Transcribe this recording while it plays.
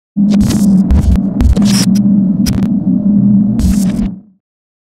Hey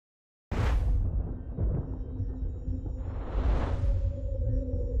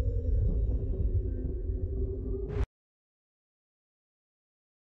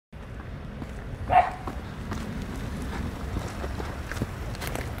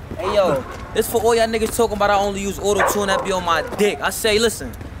yo, this for all y'all niggas talking about I only use auto-tune that be on my dick. I say,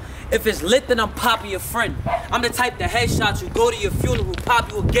 listen, if it's lit, then I'm popping your friend. I'm the type that headshot you, go to your funeral,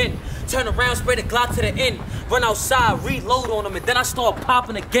 pop you again. Turn around, spray the Glock to the end. Run outside, reload on them, and then I start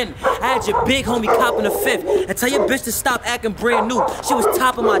popping again. I had your big homie copping the fifth. And tell your bitch to stop acting brand new. She was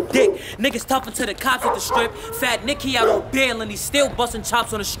topping my dick. Niggas toughin' to the cops at the strip. Fat Nicky out on bail and he's still busting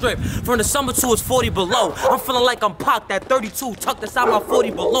chops on the strip. From the summer to it's 40 below. I'm feeling like I'm Pac, that 32 tucked inside my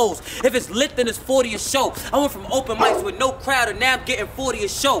 40 belows. If it's lit, then it's 40 a show. I went from open mics with no crowd and now I'm getting 40 a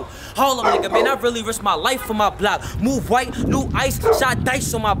show. Hold up, nigga, man, I really risked my life for my block. Move white, new ice, shot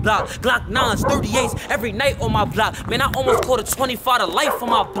dice on my block. Glock 9s, 38s, every night on my block. Man, I almost caught a 25 to life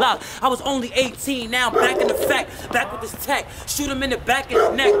on my block. I was only 18, now I'm back in the fact. Back with this tech, shoot him in the back of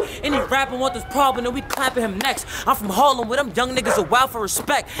his neck. Any rapping want this problem and we clapping him next. I'm from Harlem where them young niggas are wild for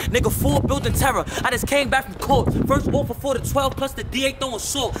respect. Nigga, full building terror. I just came back from court. First offer for the 12 plus the DA throwing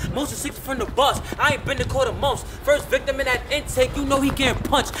salt. Most of 6 from the bus. I ain't been to court in months. First victim in that intake, you know he getting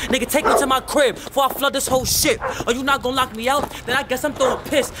punched. Nigga, take me to my crib before I flood this whole shit. Are you not gonna lock me out? Then I guess I'm throwing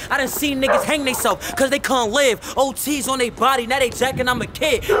piss. I done seen niggas hang theyself cause they can't live. OTs on they body, now they jacking, I'm a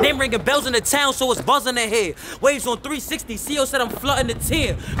kid. Name ringing bells in the town so it's buzzing their head. Waves on 360, CO said I'm flooding the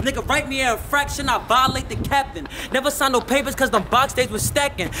tier. Nigga, write me an infraction, I violate the captain. Never signed no papers cause them box days was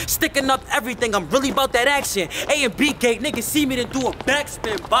stacking. Sticking up everything, I'm really about that action. A and B gate, niggas see me then do a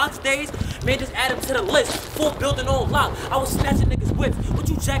backspin. Box days, man, just add them to the list. Full building on lock, I was snatching niggas whips. What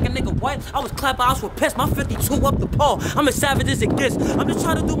you jacking, nigga, what? I was clapping, I was pissed, my 52 up the pole. I'm as savage as it gets, I'm just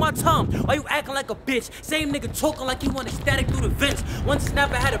trying to do my time. Why you acting like a bitch? Same nigga talking like he wanted static through the vents. One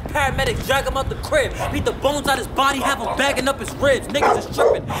snapper had a paramedic drag him out the crib. Beat the bones out his body, have him bagging up his ribs. Niggas is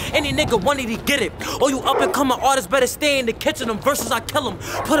tripping, any nigga wanted to get it. All you up and coming artists better stay in the kitchen. Them verses I kill him,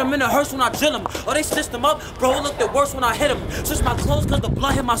 put him in a hearse when I drill him. Or they stitched him up, bro, it looked the worse when I hit him. Switch my clothes cause the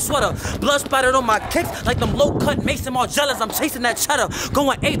blood hit my sweater. Blood splattered on my kicks like them low cut Mason Margellas. I'm chasing that cheddar,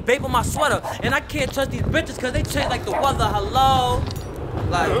 going 8 babe on my sweater. And I can't trust these bitches cause they change like the weather, hello?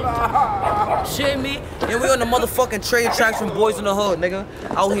 Like, shit me, and we on the motherfucking trade tracks from Boyz in the Hood, nigga.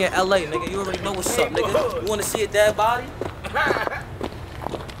 Out here in LA, nigga. You already know what's up, nigga. You wanna see a dead body?